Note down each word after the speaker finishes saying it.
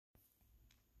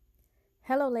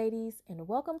Hello, ladies, and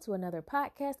welcome to another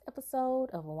podcast episode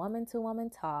of Woman to Woman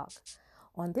Talk.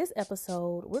 On this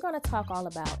episode, we're going to talk all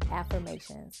about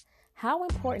affirmations, how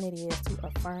important it is to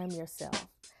affirm yourself.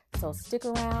 So stick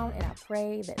around, and I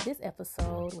pray that this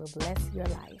episode will bless your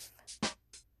life.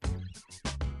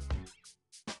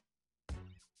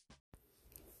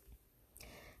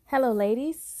 Hello,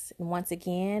 ladies, and once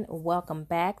again, welcome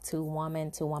back to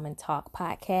Woman Talk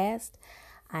podcast.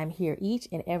 I'm here each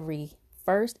and every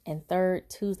first and third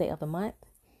Tuesday of the month.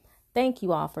 Thank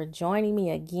you all for joining me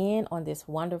again on this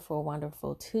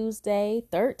wonderful Tuesday,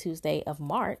 third Tuesday of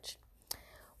March.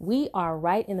 We are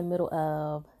right in the middle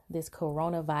of this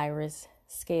coronavirus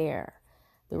scare.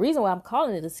 The reason why I'm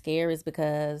calling it a scare is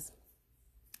because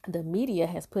the media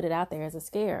has put it out there as a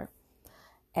scare,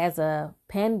 as a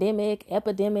pandemic,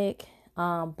 epidemic.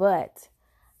 But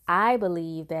I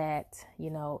believe that,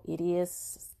 it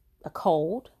is a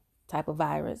cold type of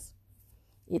virus.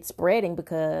 It's spreading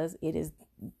because it is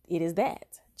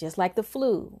that, just like the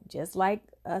flu, just like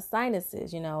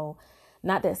sinuses, not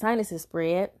that sinuses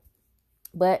spread,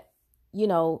 but,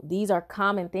 these are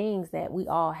common things that we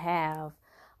all have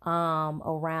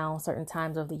around certain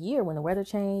times of the year when the weather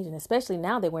changes, and especially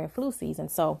now that we're in flu season.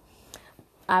 So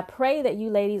I pray that you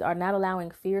ladies are not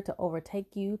allowing fear to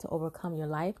overtake you, to overcome your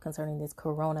life concerning this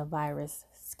coronavirus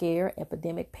scare,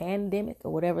 epidemic, pandemic,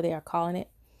 or whatever they are calling it.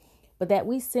 But that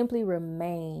we simply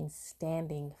remain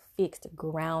standing, fixed,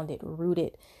 grounded,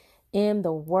 rooted in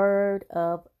the word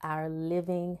of our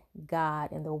living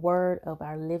God, in the word of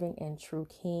our living and true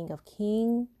King of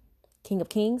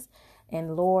Kings,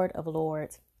 and Lord of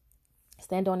Lords.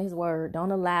 Stand on his word.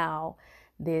 Don't allow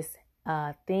this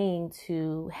thing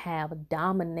to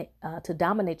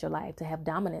dominate your life, to have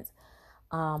dominance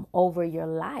over your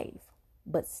life.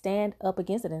 But stand up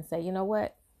against it and say, you know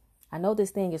what? I know this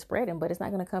thing is spreading, but it's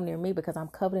not going to come near me because I'm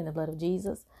covered in the blood of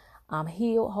Jesus. I'm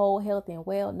healed, whole, healthy, and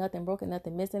well, nothing broken,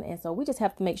 nothing missing. And so we just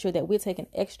have to make sure that we're taking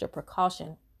extra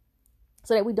precaution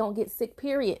so that we don't get sick,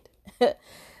 period. So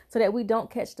that we don't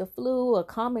catch the flu, a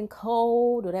common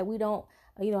cold, or that we don't,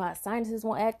 our sinuses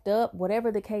won't act up,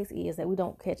 whatever the case is, that we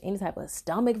don't catch any type of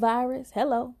stomach virus.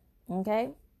 Hello. Okay.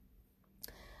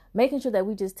 Making sure that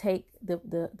we just take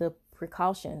the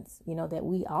precautions, that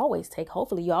we always take.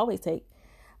 Hopefully you always take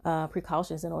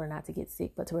precautions in order not to get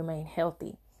sick, but to remain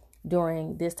healthy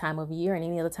during this time of year and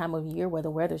any other time of year where the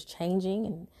weather's changing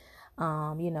and,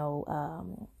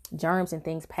 germs and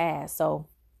things pass. So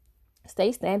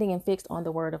stay standing and fixed on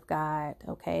the word of God.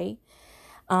 Okay.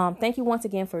 Thank you once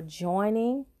again for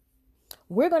joining.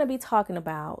 We're going to be talking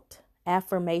about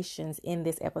affirmations in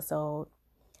this episode,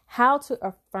 how to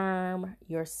affirm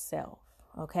yourself.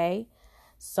 Okay.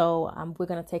 So we're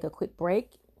going to take a quick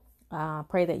break.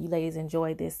 Pray that you ladies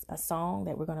enjoy this song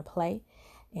that we're going to play,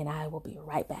 and I will be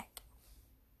right back.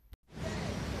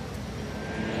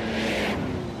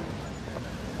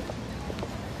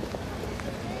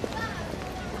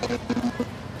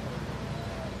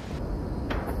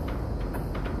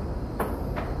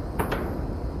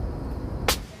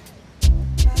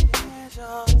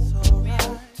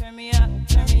 Turn me up.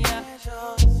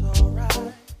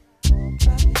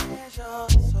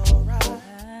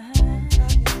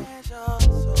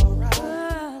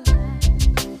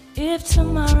 If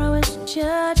tomorrow is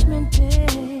Judgment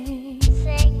Day,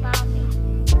 Sing,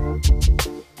 mommy.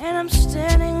 and I'm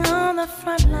standing on the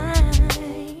front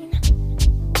line,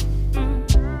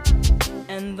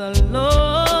 and the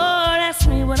Lord asks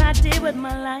me what I did with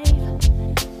my life,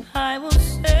 I will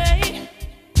say,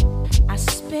 I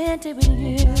spent it with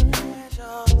you. It's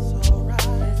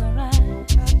alright.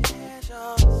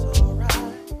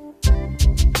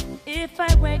 If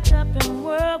I wake up in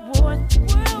World War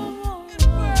III,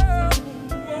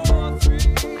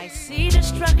 I see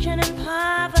destruction and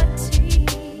poverty,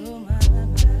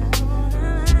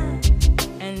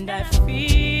 and I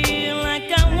feel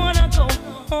like I wanna go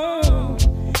home.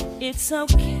 It's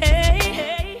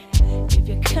okay if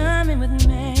you're coming with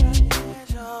me.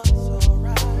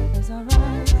 It's alright.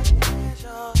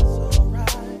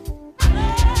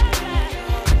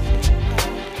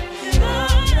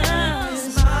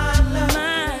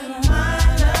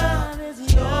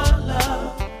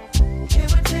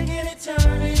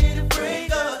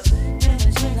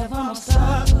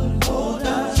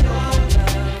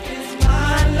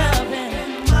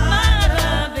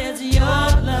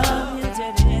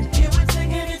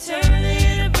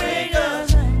 Eternity to break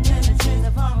us, and then the chains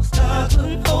of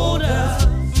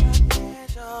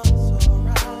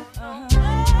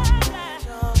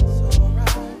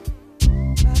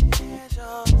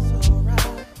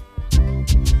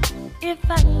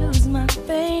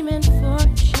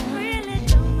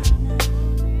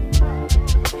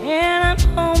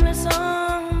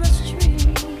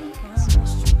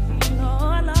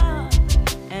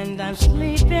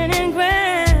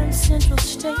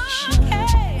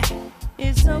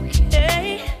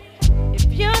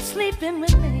been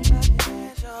with me.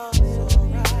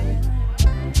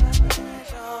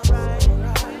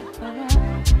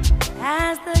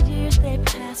 As the years they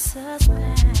pass us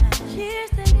by,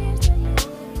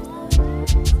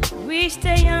 we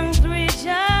stay young through each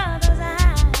other's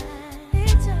eyes.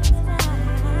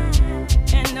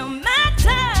 And no matter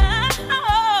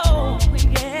how we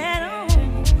get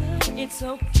on, it's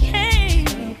okay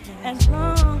as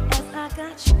long as I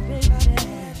got you, baby.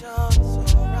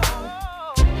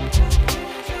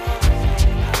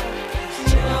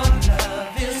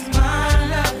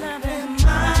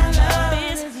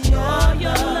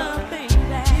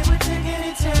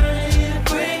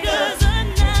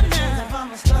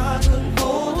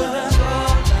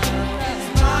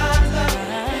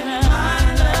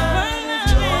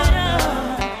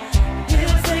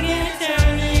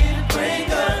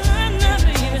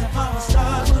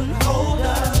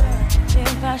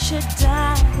 Should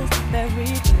die this very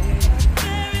day.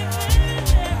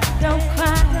 Don't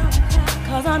cry,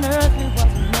 'cause on earth we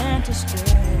wasn't meant to stay.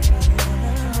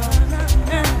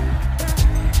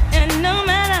 And no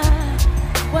matter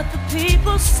what the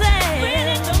people say,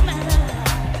 really don't matter,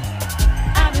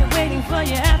 I'll be waiting for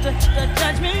you after the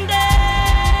judgment day.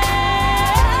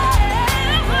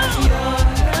 'Cause your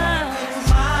love is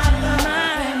my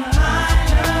love, and my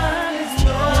love is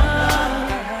your love.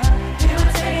 It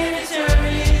will take an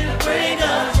eternity to break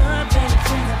us up, and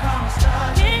it's in the promise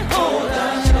start. Can't hold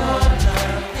us. Your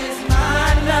love is my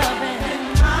love, and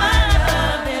my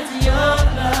love is your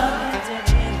love.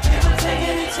 It will take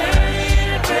an eternity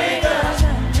to break us,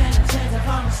 and it's in the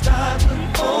promise start.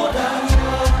 Couldn't hold us.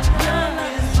 Your love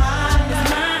is my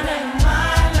love, and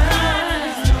my love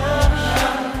is your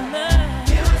love.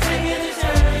 It will take an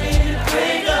eternity to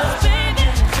break us, baby.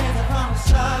 It's in the promise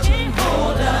start. Couldn't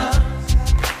hold us.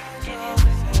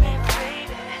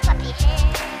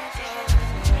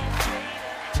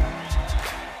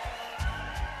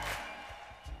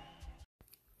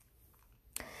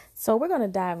 So we're going to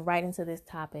dive right into this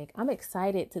topic. I'm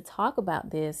excited to talk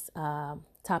about this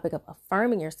topic of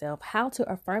affirming yourself, how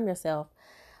to affirm yourself,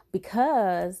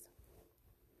 because,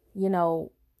 you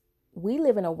know, we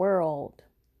live in a world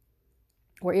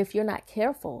where if you're not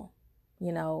careful,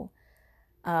 you know,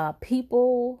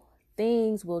 people,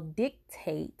 things will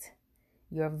dictate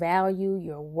your value,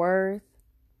 your worth,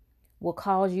 will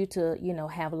cause you to, you know,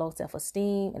 have low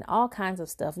self-esteem and all kinds of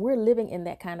stuff. We're living in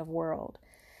that kind of world.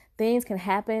 Things can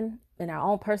happen in our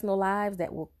own personal lives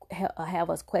that will have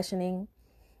us questioning,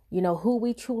 you know, who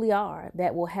we truly are,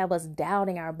 that will have us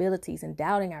doubting our abilities and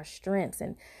doubting our strengths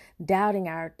and doubting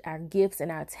our gifts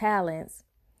and our talents,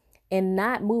 and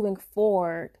not moving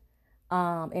forward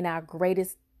in our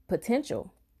greatest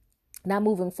potential, not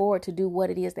moving forward to do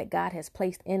what it is that God has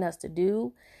placed in us to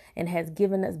do and has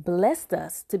given us, blessed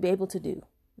us to be able to do,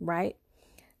 right?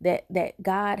 That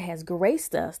God has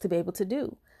graced us to be able to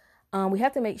do. We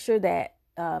have to make sure that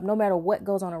no matter what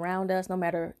goes on around us, no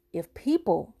matter if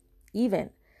people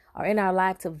even are in our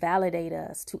life to validate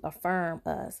us, to affirm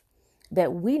us,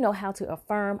 that we know how to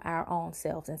affirm our own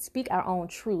selves and speak our own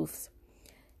truths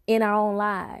in our own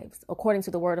lives, according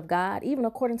to the word of God, even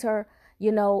according to,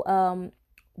 you know,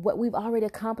 what we've already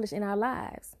accomplished in our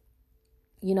lives.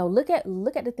 You know, look at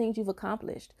the things you've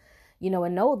accomplished, you know,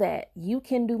 and know that you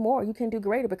can do more, you can do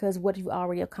greater because of what you've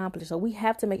already accomplished. So we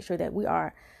have to make sure that we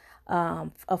are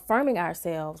affirming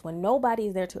ourselves when nobody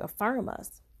is there to affirm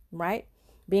us, right?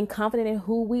 Being confident in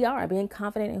who we are, being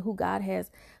confident in who God has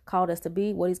called us to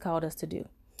be, what he's called us to do.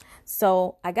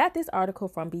 So I got this article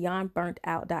from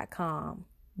beyondburntout.com,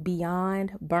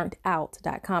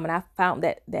 beyondburntout.com. And I found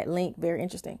that link very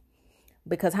interesting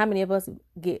because how many of us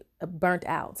get burnt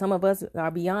out? Some of us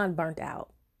are beyond burnt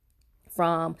out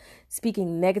from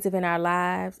speaking negative in our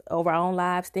lives, over our own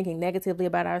lives, thinking negatively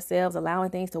about ourselves, allowing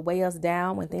things to weigh us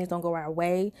down when things don't go our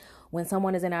way. When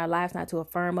someone is in our lives not to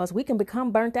affirm us, we can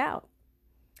become burnt out,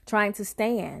 trying to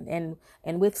stand and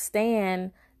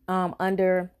withstand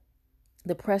under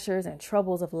the pressures and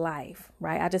troubles of life,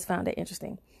 right? I just found it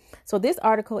interesting. So this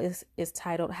article is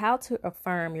titled How to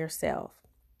Affirm Yourself.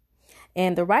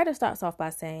 And the writer starts off by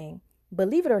saying,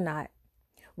 believe it or not,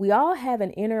 we all have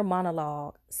an inner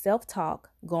monologue, self-talk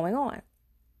going on.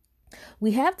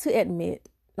 She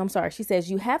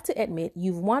says, you have to admit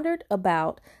you've wondered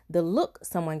about the look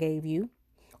someone gave you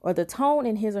or the tone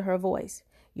in his or her voice.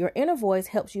 Your inner voice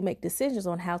helps you make decisions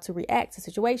on how to react to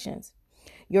situations.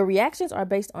 Your reactions are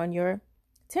based on your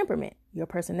temperament, your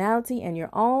personality, and your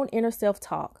own inner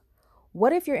self-talk.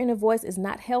 What if your inner voice is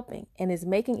not helping and is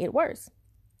making it worse?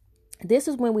 This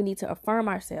is when we need to affirm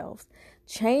ourselves,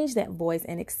 change that voice,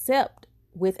 and accept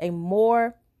with a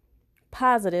more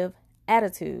positive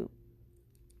attitude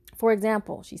For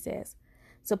example, she says,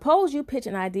 suppose you pitch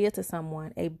an idea to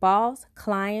someone, a boss,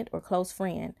 client, or close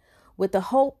friend, with the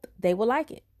hope they will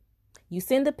like it. You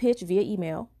send the pitch via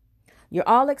email. You're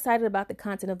all excited about the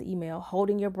content of the email,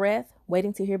 holding your breath,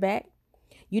 waiting to hear back.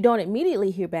 You don't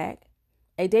immediately hear back.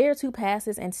 A day or two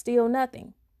passes and still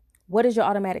nothing. What is your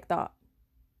automatic thought?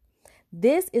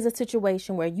 This is a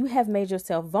situation where you have made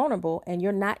yourself vulnerable and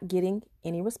you're not getting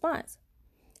any response.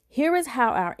 Here is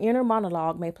how our inner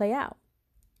monologue may play out.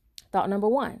 Thought number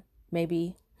one may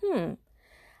be,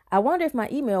 I wonder if my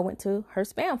email went to her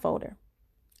spam folder.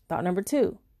 Thought number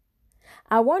two,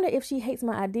 I wonder if she hates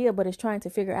my idea but is trying to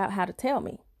figure out how to tell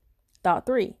me. Thought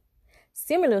three,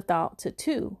 similar thought to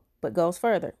two, but goes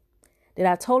further. Did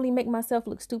I totally make myself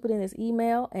look stupid in this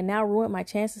email and now ruin my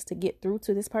chances to get through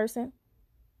to this person?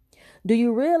 Do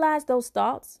you realize those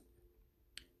thoughts?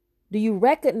 Do you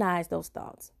recognize those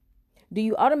thoughts? Do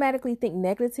you automatically think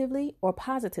negatively or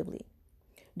positively?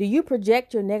 Do you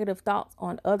project your negative thoughts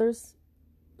on others,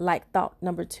 like thought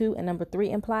number 2 and number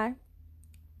 3 imply?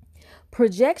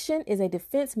 Projection is a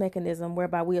defense mechanism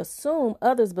whereby we assume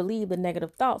others believe the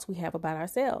negative thoughts we have about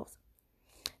ourselves.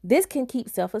 This can keep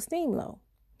self-esteem low.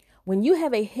 When you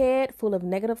have a head full of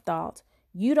negative thoughts,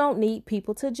 you don't need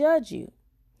people to judge you.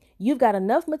 You've got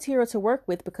enough material to work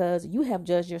with because you have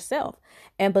judged yourself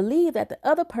and believe that the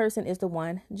other person is the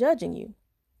one judging you.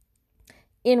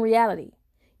 In reality,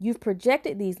 you've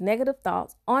projected these negative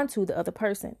thoughts onto the other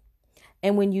person.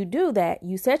 And when you do that,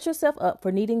 you set yourself up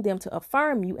for needing them to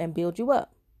affirm you and build you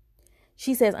up.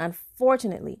 She says,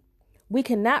 unfortunately, we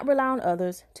cannot rely on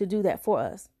others to do that for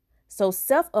us. So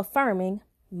self-affirming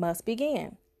must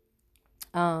begin.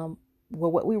 Well,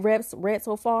 what we read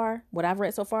so far, what I've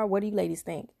read so far, what do you ladies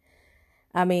think?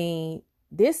 I mean,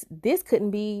 this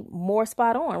couldn't be more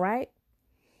spot on, right?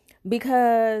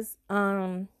 Because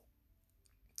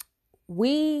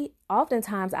we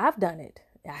oftentimes, I've done it.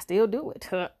 I still do it.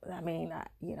 I mean,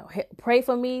 pray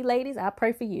for me, ladies. I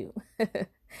pray for you.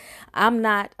 I'm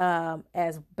not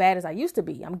as bad as I used to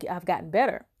be. I've gotten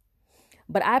better.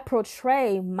 But I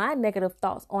portray my negative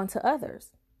thoughts onto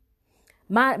others.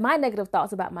 My negative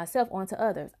thoughts about myself onto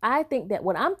others. I think that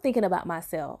what I'm thinking about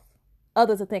myself,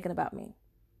 others are thinking about me.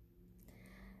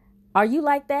 Are you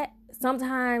like that?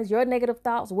 Sometimes your negative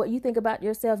thoughts, what you think about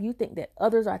yourself, you think that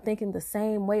others are thinking the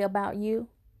same way about you.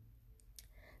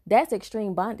 That's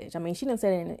extreme bondage. I mean, she didn't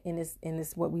say it in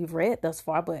this what we've read thus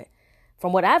far, but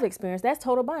from what I've experienced, that's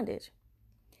total bondage.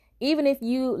 Even if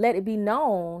you let it be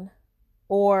known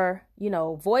or,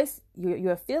 voice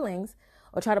your feelings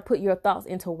or try to put your thoughts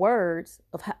into words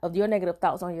of your negative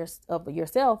thoughts of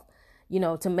yourself,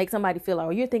 to make somebody feel like, oh,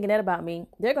 you're thinking that about me.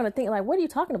 They're going to think like, what are you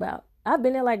talking about? I've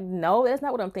been there like, no, that's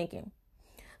not what I'm thinking.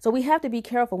 So we have to be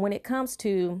careful when it comes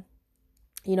to,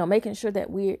 making sure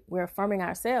that we're affirming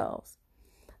ourselves,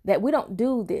 that we don't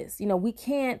do this. We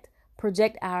can't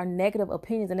project our negative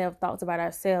opinions and negative thoughts about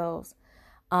ourselves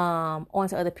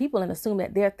onto other people and assume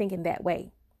that they're thinking that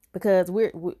way, because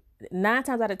we're 9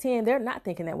 times out of 10, they're not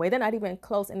thinking that way. They're not even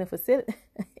close in the facility,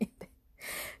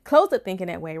 close to thinking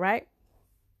that way. Right.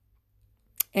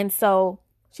 And so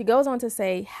she goes on to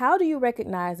say, how do you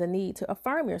recognize the need to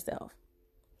affirm yourself?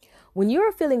 When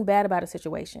you're feeling bad about a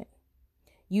situation,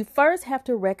 you first have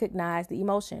to recognize the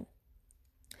emotion.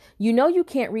 You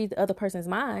can't read the other person's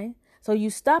mind, so you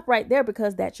stop right there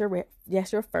because that's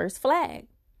your first flag.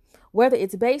 Whether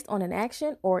it's based on an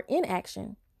action or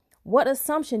inaction, what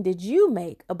assumption did you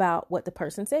make about what the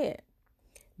person said?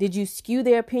 Did you skew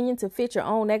their opinion to fit your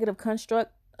own negative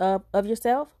construct of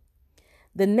yourself?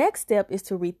 The next step is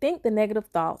to rethink the negative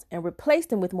thoughts and replace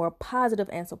them with more positive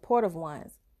and supportive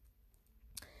ones.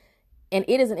 And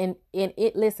it's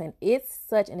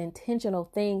such an intentional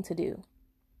thing to do.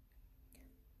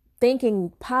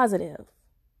 Thinking positive,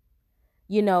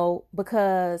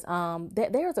 because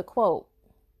there's a quote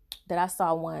that I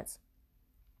saw once,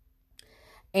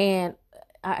 and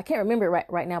I can't remember it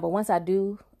right now, but once I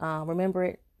do remember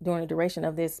it during the duration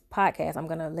of this podcast, I'm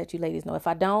going to let you ladies know. If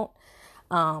I don't,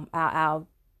 I'll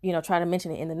try to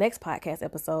mention it in the next podcast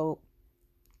episode.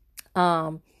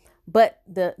 But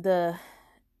the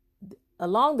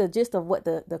along the gist of what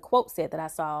the quote said that I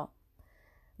saw,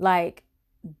 like,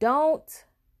 don't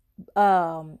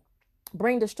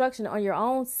bring destruction on your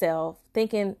own self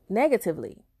thinking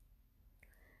negatively.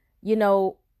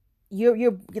 You're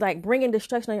like bringing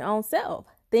destruction on your own self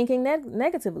thinking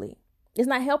negatively. It's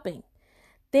not helping.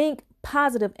 Think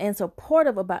positive and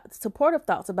supportive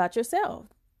thoughts about yourself.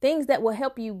 Things that will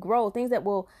help you grow, things that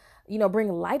will, bring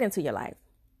light into your life,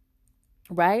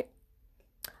 right?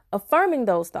 Affirming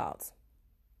those thoughts.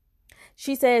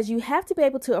 She says you have to be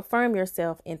able to affirm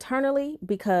yourself internally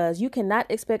because you cannot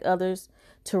expect others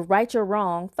to right your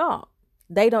wrong thought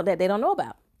they don't know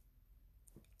about.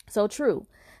 So true.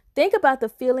 Think about the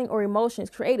feeling or emotions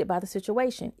created by the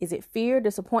situation. Is it fear,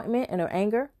 disappointment, and or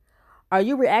anger? Are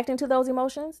you reacting to those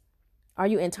emotions? Are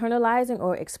you internalizing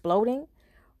or exploding?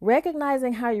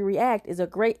 Recognizing how you react is a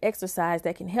great exercise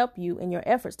that can help you in your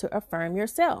efforts to affirm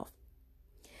yourself.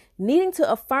 Needing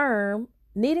to affirm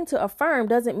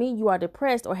doesn't mean you are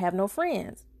depressed or have no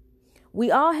friends.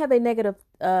 We all have a negative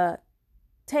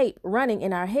tape running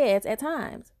in our heads at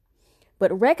times.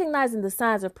 But recognizing the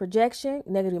signs of projection,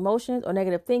 negative emotions, or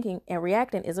negative thinking and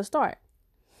reacting is a start.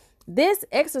 This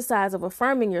exercise of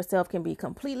affirming yourself can be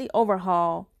completely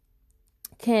overhaul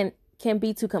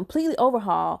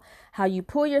how you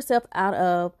pull yourself out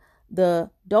of the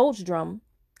doldrum,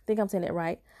 I think I'm saying it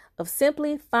right, of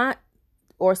simply fine-tune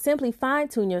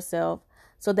yourself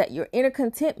so that your inner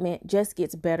contentment just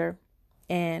gets better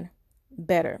and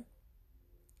better.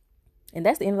 And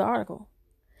that's the end of the article.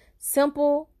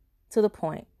 Simple to the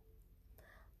point.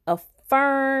 How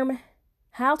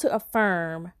to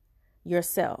affirm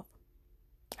yourself.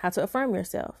 How to affirm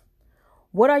yourself.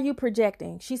 What are you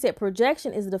projecting? She said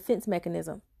projection is a defense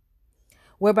mechanism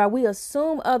whereby we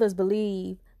assume others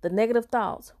believe the negative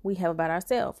thoughts we have about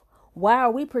ourselves. Why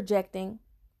are we projecting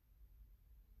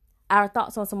our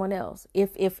thoughts on someone else?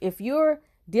 If you're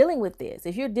dealing with this,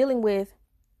 if you're dealing with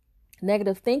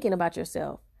negative thinking about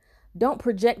yourself, don't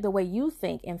project the way you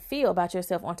think and feel about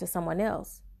yourself onto someone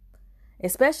else,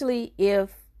 especially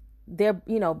if they're,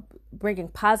 bringing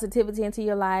positivity into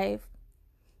your life.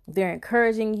 They're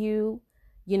encouraging you.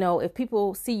 If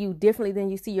people see you differently than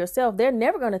you see yourself, they're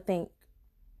never going to think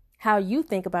how you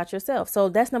think about yourself. So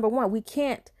that's number one. We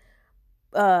can't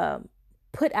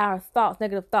put our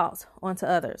negative thoughts onto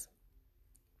others.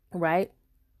 Right?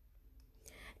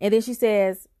 And then she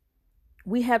says,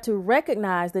 you have to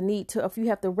recognize the need to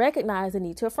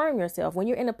affirm yourself. When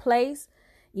you're in a place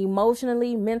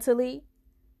emotionally, mentally,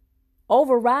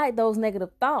 override those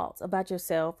negative thoughts about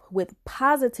yourself with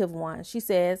positive ones. She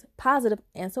says positive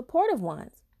and supportive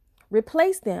ones.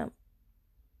 Replace them.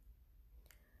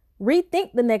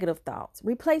 Rethink the negative thoughts.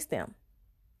 Replace them.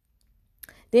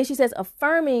 Then she says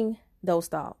affirming those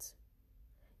thoughts.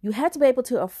 You have to be able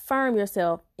to affirm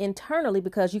yourself internally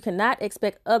because you cannot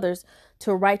expect others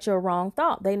to right your wrong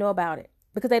thought. They know about it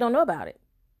because they don't know about it.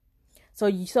 So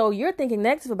you're thinking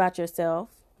negative about yourself,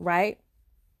 right?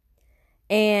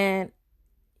 And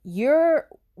you're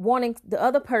wanting the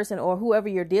other person or whoever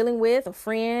you're dealing with, a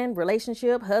friend,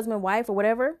 relationship, husband, wife, or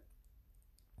whatever,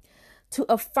 to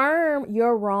affirm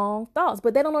your wrong thoughts,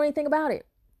 but they don't know anything about it.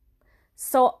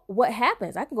 So what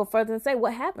happens? I can go further and say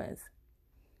what happens.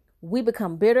 We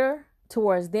become bitter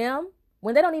towards them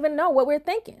when they don't even know what we're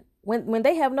thinking, when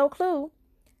they have no clue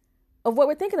of what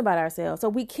we're thinking about ourselves. So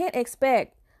we can't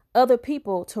expect other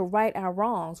people to right our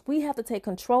wrongs. We have to take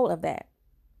control of that.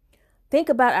 Think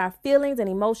about our feelings and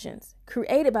emotions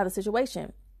created by the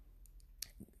situation.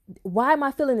 Why am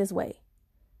I feeling this way?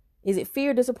 Is it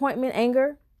fear, disappointment,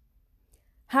 anger?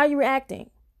 How are you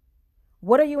reacting?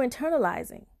 What are you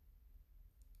internalizing?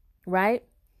 Right?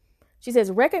 She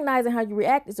says, recognizing how you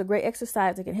react is a great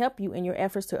exercise that can help you in your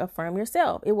efforts to affirm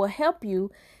yourself. It will help you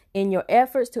in your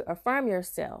efforts to affirm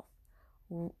yourself.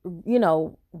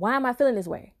 Why am I feeling this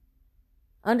way?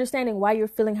 Understanding why you're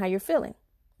feeling how you're feeling,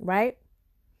 right?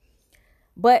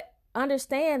 But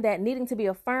understand that needing to be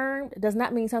affirmed does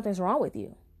not mean something's wrong with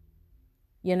you.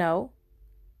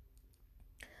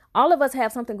 All of us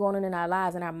have something going on in our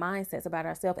lives and our mindsets about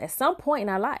ourselves at some point in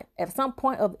our life, at some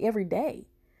point of every day.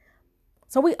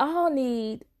 So we all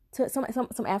need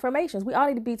some affirmations. We all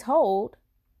need to be told,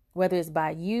 whether it's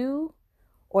by you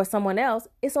or someone else,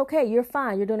 it's okay. You're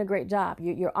fine. You're doing a great job.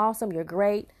 You're awesome. You're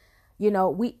great. We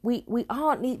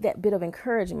all need that bit of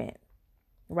encouragement,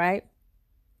 right?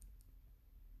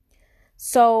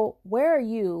 So where are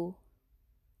you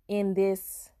in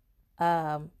this,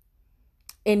 in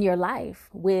your life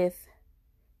with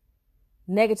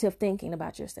negative thinking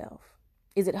about yourself?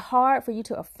 Is it hard for you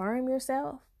to affirm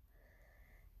yourself?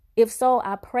 If so,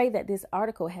 I pray that this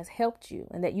article has helped you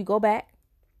and that you go back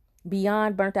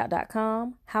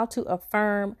beyondburntout.com, how to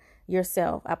affirm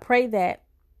yourself. I pray that,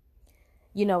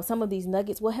 some of these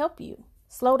nuggets will help you.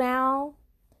 Slow down.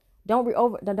 Don't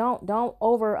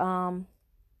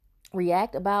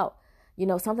react about,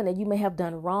 something that you may have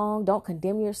done wrong. Don't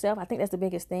condemn yourself. I think that's the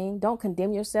biggest thing. Don't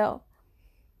condemn yourself.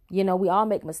 We all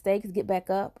make mistakes. Get back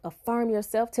up. Affirm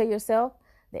yourself. Tell yourself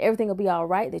that everything will be all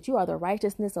right, that you are the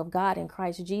righteousness of God in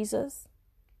Christ Jesus,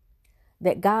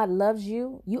 that God loves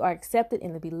you. You are accepted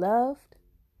in the beloved,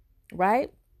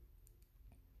 right?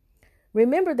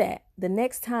 Remember that the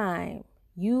next time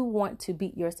you want to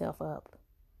beat yourself up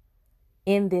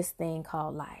in this thing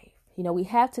called life, we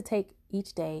have to take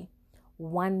each day,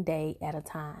 one day at a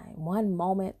time, one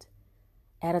moment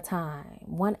at a time,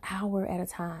 1 hour at a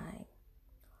time,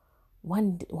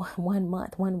 one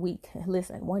month, 1 week,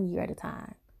 1 year at a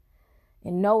time.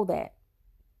 And know that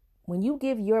when you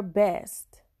give your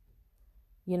best,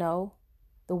 the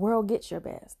world gets your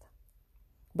best.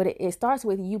 But it starts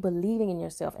with you believing in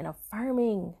yourself and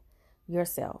affirming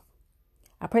yourself.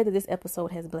 I pray that this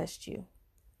episode has blessed you.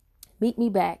 Meet me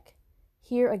back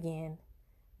here again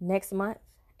next month,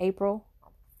 April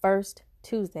 1st,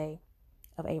 Tuesday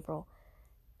of April.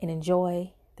 And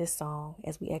enjoy this song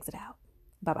as we exit out.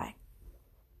 Bye-bye.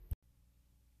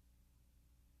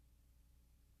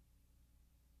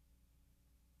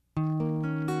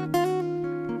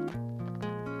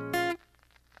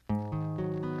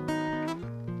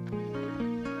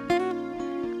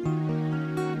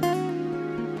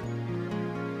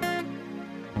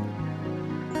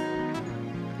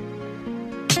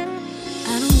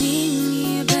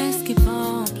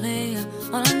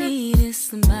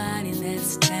 Somebody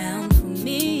that's down for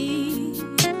me,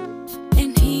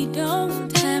 and he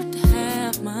don't have to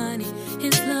have money.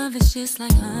 His love is just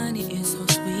like honey, it's so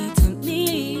sweet to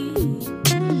me.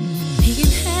 He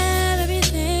can have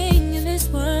everything in this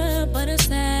world, but a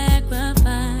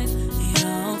sacrifice it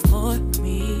all for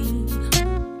me.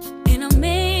 And I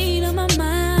made up my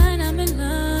mind, I'm in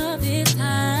love this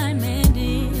time, and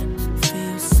it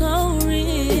feels so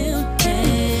real.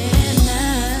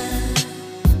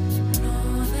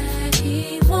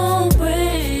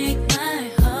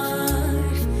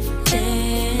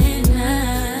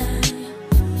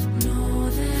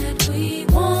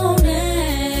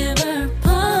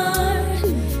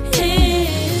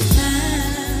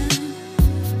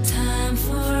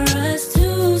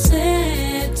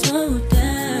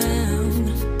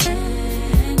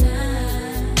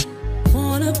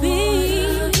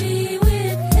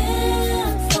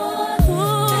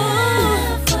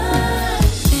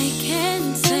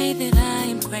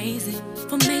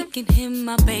 Him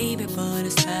my baby, but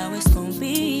it's how it's gonna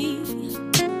be.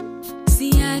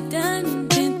 See, I done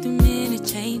been through many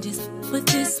changes, but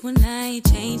this one I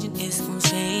ain't changing, it's gonna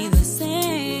stay the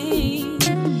same.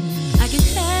 I can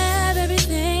have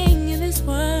everything in this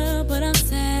world, but I'm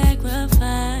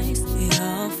sacrificed it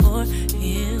all for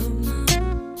him.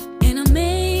 And I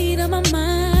made up my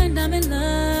mind, I'm in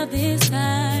love this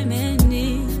time, and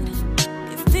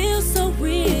it feels so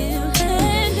real.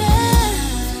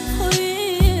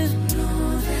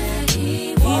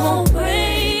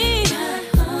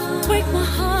 Break my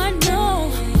heart,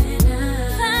 no.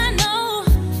 I know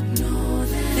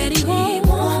that he won't.